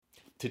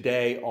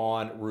Today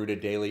on Rooted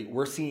Daily,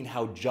 we're seeing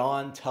how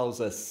John tells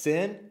us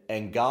sin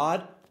and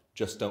God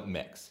just don't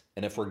mix.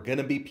 And if we're going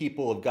to be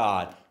people of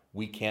God,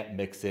 we can't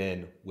mix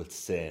in with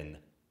sin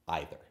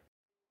either.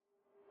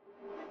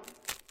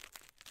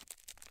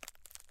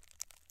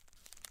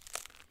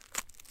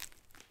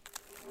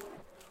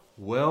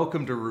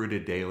 Welcome to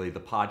Rooted Daily, the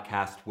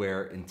podcast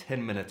where in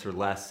 10 minutes or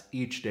less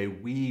each day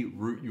we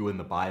root you in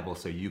the Bible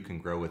so you can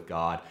grow with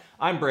God.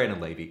 I'm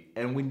Brandon Levy,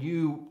 and when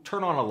you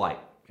turn on a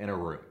light in a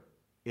room,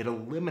 it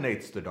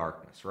eliminates the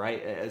darkness, right?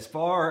 As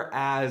far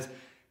as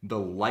the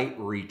light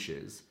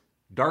reaches,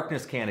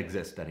 darkness can't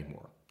exist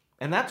anymore.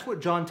 And that's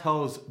what John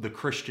tells the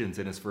Christians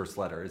in his first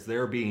letter, is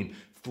they're being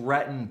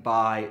threatened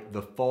by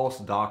the false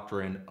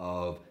doctrine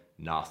of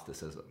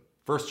Gnosticism.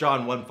 1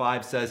 John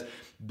 1:5 says,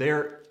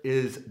 "There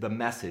is the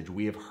message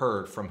we have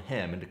heard from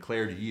him and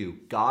declare to you,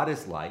 God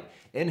is light,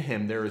 in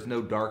him there is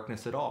no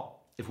darkness at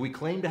all. If we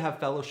claim to have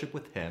fellowship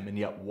with him and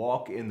yet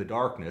walk in the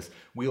darkness,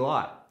 we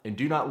lie and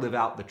do not live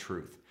out the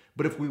truth.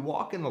 But if we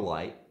walk in the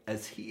light,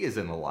 as he is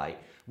in the light,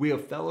 we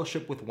have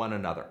fellowship with one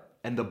another,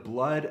 and the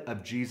blood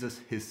of Jesus,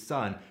 his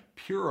son,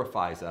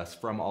 purifies us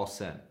from all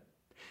sin.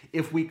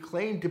 If we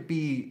claim to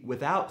be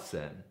without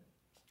sin,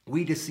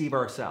 we deceive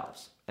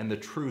ourselves, and the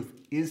truth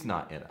is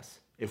not in us.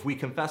 If we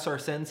confess our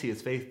sins, he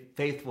is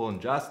faithful and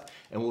just,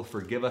 and will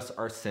forgive us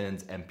our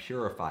sins and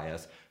purify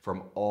us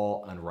from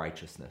all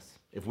unrighteousness.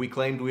 If we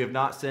claimed we have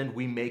not sinned,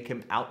 we make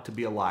him out to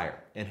be a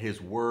liar, and his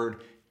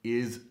word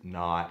is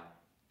not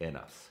in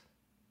us."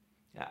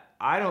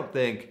 I don't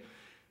think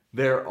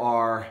there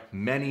are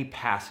many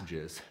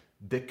passages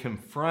that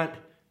confront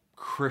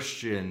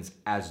Christians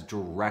as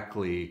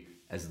directly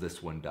as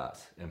this one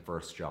does in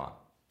 1 John.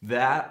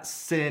 That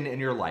sin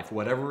in your life,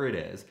 whatever it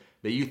is,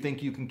 that you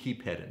think you can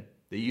keep hidden,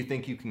 that you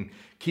think you can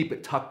keep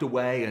it tucked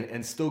away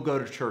and still go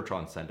to church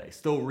on Sunday,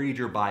 still read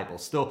your Bible,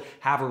 still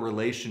have a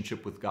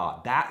relationship with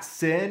God. That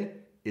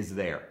sin is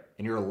there.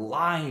 And you're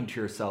lying to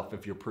yourself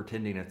if you're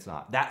pretending it's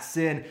not. That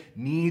sin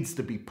needs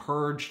to be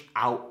purged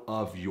out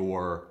of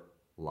your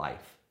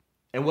life.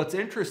 And what's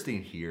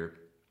interesting here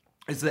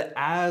is that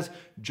as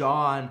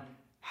John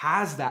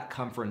has that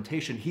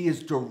confrontation, he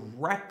is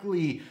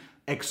directly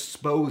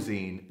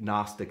exposing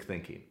Gnostic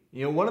thinking.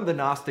 You know, one of the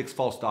Gnostics'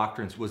 false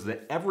doctrines was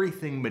that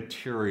everything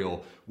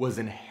material was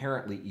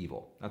inherently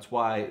evil. That's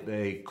why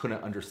they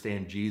couldn't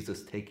understand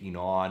Jesus taking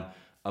on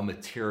a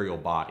material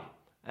body.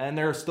 And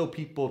there are still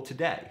people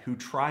today who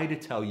try to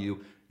tell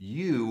you,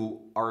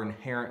 you are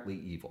inherently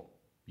evil.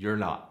 You're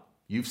not.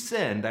 You've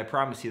sinned, I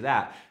promise you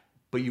that,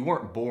 but you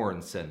weren't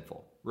born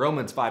sinful.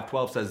 Romans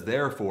 5:12 says,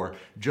 "Therefore,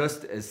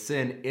 just as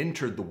sin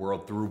entered the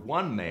world through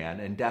one man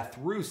and death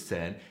through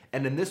sin,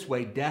 and in this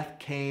way death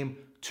came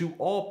to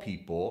all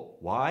people."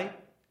 Why?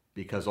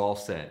 Because all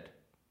sinned.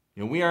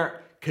 You know, we aren't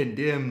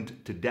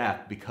condemned to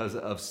death because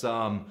of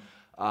some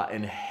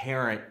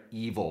inherent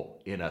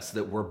evil in us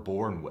that we're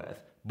born with,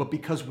 but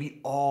because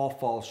we all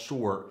fall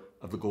short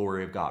of the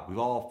glory of God. We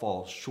all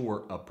fall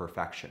short of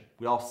perfection.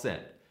 We all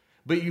sinned.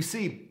 But you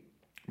see,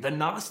 the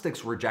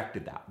Gnostics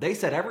rejected that. They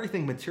said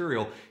everything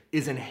material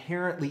is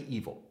inherently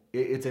evil.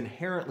 It's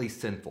inherently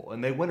sinful.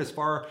 And they went as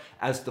far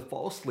as to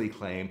falsely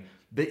claim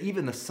that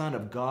even the Son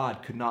of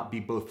God could not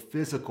be both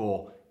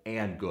physical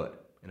and good.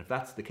 And if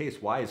that's the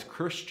case, why as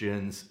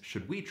Christians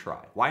should we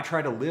try? Why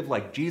try to live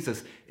like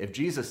Jesus if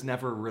Jesus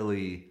never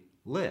really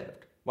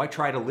lived? Why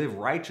try to live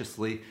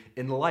righteously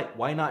in the light?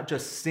 Why not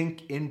just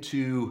sink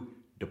into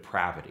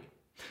depravity?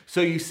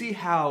 So you see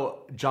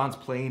how John's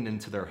playing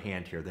into their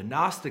hand here. The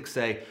Gnostics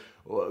say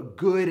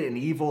good and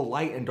evil,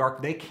 light and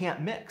dark, they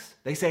can't mix.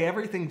 They say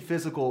everything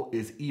physical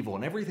is evil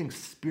and everything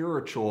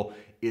spiritual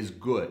is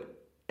good.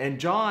 And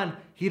John,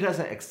 he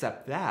doesn't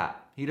accept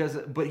that.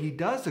 But he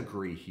does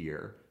agree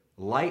here.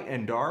 Light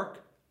and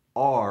dark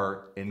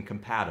are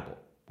incompatible.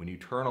 When you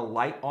turn a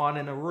light on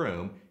in a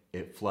room,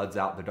 it floods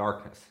out the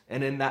darkness.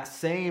 And in that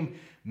same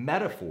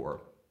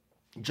metaphor,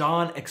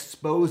 John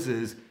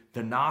exposes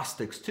the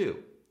Gnostics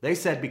too. They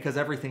said because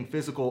everything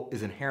physical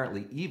is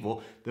inherently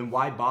evil, then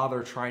why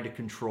bother trying to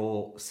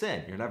control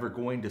sin? You're never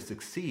going to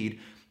succeed,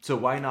 so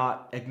why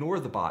not ignore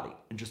the body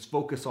and just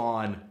focus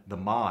on the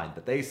mind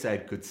that they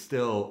said could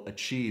still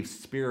achieve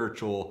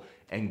spiritual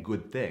and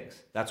good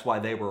things. That's why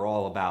they were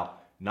all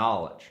about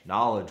knowledge.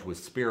 Knowledge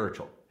was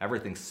spiritual.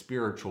 Everything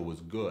spiritual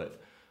was good.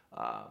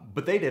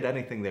 But they did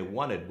anything they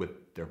wanted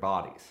with their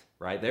bodies,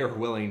 right? They were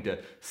willing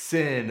to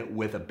sin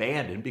with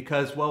abandon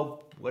because,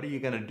 well, what are you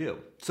going to do?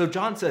 So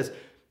John says,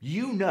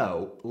 you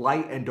know,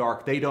 light and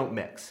dark, they don't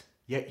mix.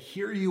 Yet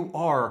here you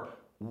are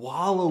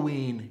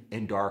wallowing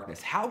in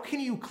darkness. How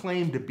can you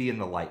claim to be in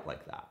the light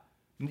like that?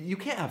 You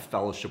can't have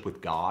fellowship with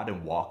God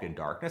and walk in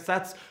darkness.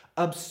 That's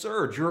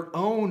absurd. Your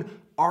own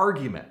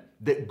argument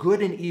that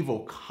good and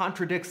evil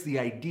contradicts the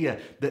idea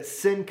that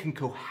sin can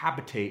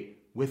cohabitate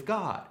with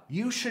God.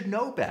 You should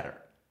know better.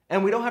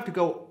 And we don't have to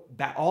go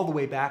back all the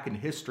way back in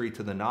history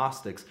to the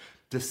Gnostics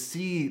to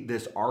see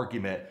this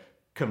argument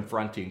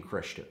confronting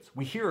Christians.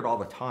 We hear it all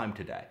the time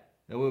today.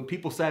 And when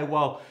people say,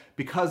 well,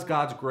 because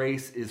God's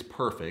grace is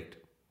perfect,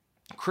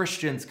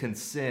 Christians can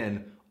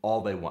sin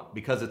all they want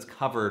because it's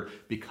covered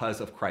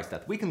because of Christ's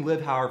death. We can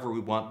live however we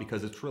want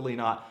because it's really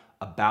not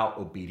about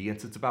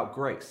obedience, it's about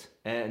grace.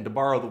 And to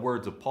borrow the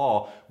words of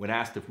Paul, when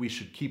asked if we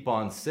should keep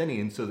on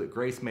sinning so that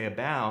grace may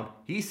abound,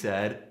 he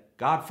said,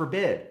 God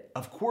forbid.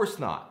 Of course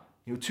not.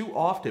 Too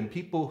often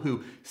people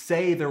who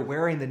say they're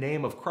wearing the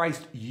name of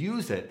Christ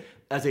use it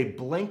as a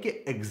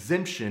blanket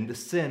exemption to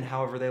sin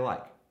however they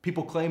like.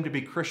 People claim to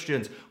be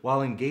Christians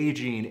while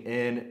engaging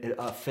in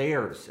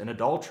affairs and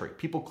adultery.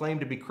 People claim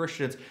to be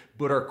Christians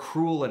but are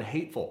cruel and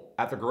hateful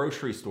at the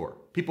grocery store.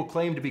 People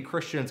claim to be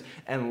Christians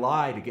and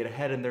lie to get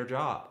ahead in their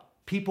job.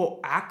 People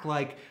act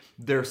like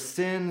their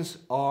sins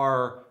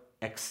are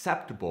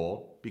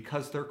acceptable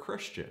because they're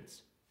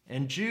Christians.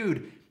 And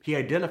Jude, he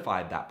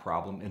identified that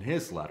problem in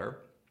his letter.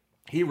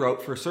 He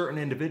wrote, "For certain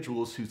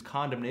individuals whose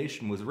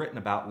condemnation was written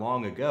about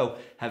long ago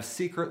have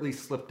secretly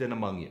slipped in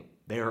among you.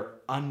 They are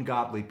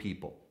ungodly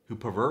people who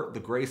pervert the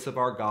grace of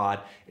our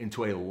God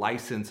into a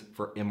license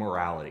for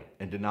immorality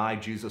and deny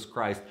Jesus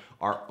Christ,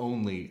 our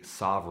only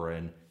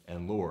sovereign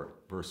and Lord."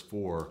 Verse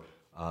 4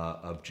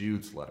 of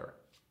Jude's letter.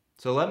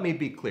 So let me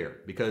be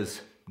clear,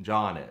 because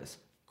John is.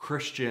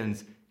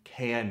 Christians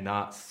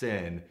cannot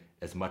sin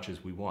as much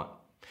as we want.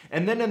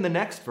 And then in the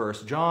next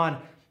verse,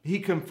 John, he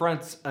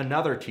confronts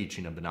another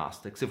teaching of the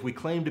Gnostics. If we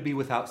claim to be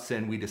without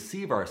sin, we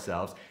deceive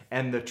ourselves,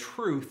 and the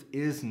truth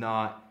is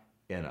not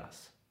in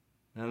us.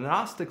 Now, the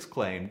Gnostics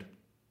claimed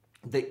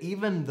that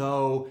even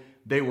though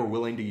they were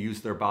willing to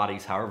use their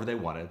bodies however they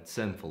wanted,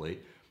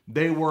 sinfully,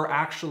 they were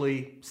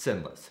actually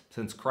sinless,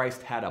 since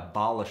Christ had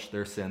abolished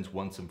their sins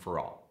once and for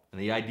all. And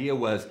the idea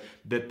was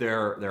that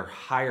their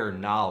higher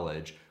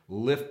knowledge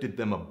lifted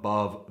them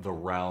above the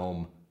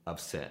realm of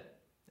sin.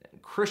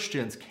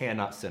 Christians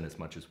cannot sin as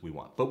much as we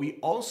want, but we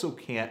also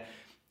can't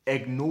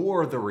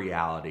ignore the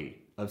reality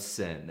of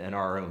sin and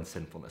our own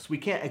sinfulness. We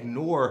can't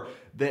ignore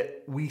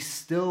that we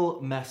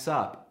still mess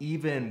up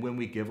even when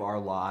we give our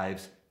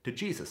lives to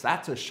Jesus.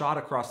 That's a shot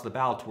across the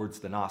bow towards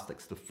the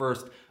Gnostics, the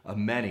first of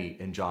many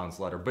in John's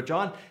letter. But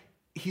John,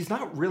 he's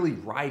not really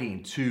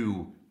writing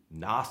to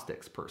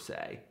Gnostics per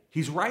se.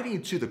 He's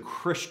writing to the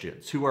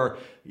Christians who are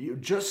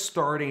just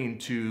starting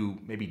to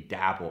maybe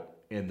dabble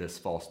in this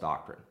false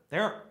doctrine. They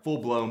aren't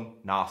full-blown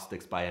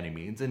Gnostics by any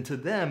means. And to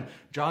them,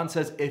 John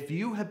says, if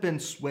you have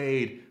been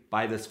swayed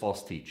by this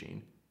false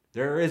teaching,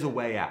 there is a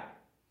way out.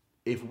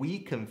 If we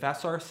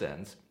confess our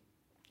sins,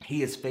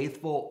 he is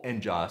faithful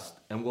and just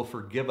and will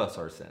forgive us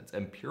our sins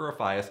and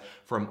purify us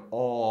from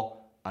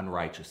all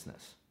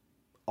unrighteousness.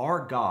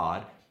 Our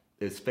God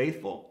is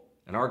faithful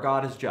and our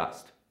God is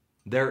just.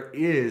 There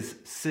is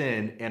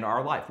sin in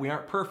our life. We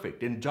aren't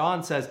perfect. And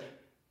John says,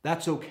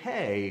 that's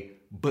okay,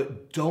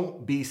 but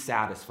don't be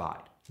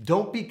satisfied.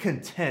 Don't be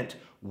content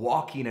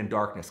walking in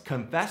darkness.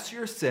 Confess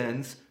your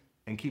sins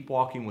and keep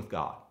walking with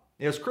God.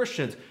 As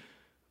Christians,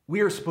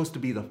 we are supposed to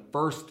be the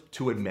first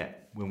to admit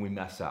when we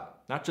mess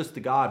up, not just to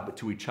God, but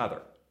to each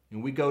other.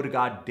 And we go to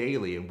God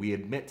daily and we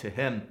admit to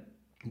him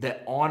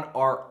that on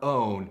our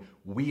own,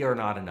 we are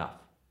not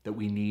enough, that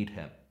we need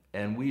him.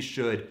 And we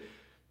should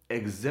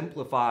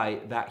exemplify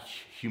that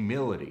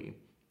humility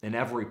in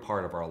every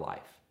part of our life.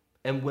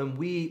 And when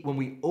we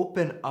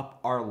open up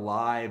our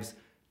lives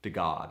to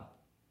God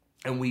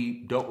and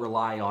we don't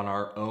rely on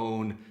our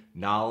own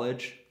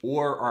knowledge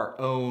or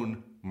our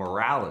own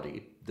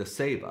morality to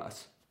save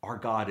us, our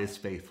God is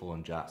faithful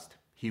and just.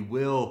 He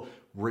will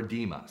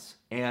redeem us.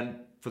 And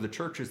for the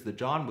churches that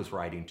John was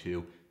writing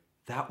to,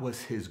 that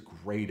was his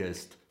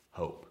greatest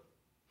hope.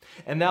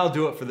 And that'll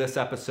do it for this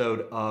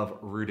episode of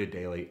Rooted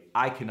Daily.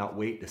 I cannot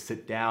wait to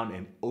sit down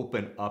and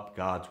open up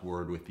God's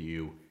Word with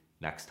you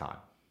next time.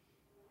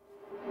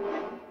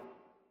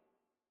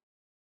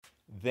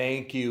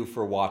 Thank you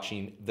for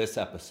watching this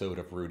episode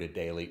of Rooted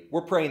Daily.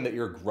 We're praying that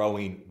you're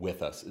growing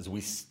with us as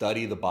we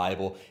study the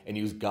Bible and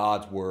use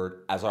God's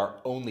Word as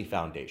our only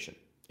foundation.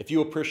 If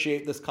you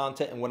appreciate this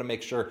content and want to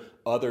make sure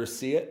others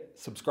see it,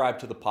 subscribe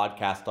to the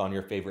podcast on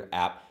your favorite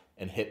app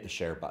and hit the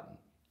share button.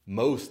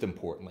 Most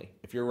importantly,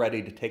 if you're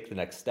ready to take the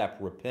next step,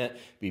 repent,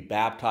 be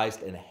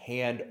baptized, and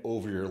hand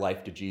over your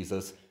life to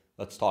Jesus,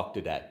 let's talk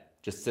today.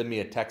 Just send me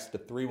a text to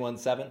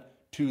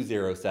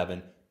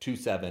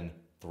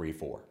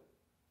 317-207-2734.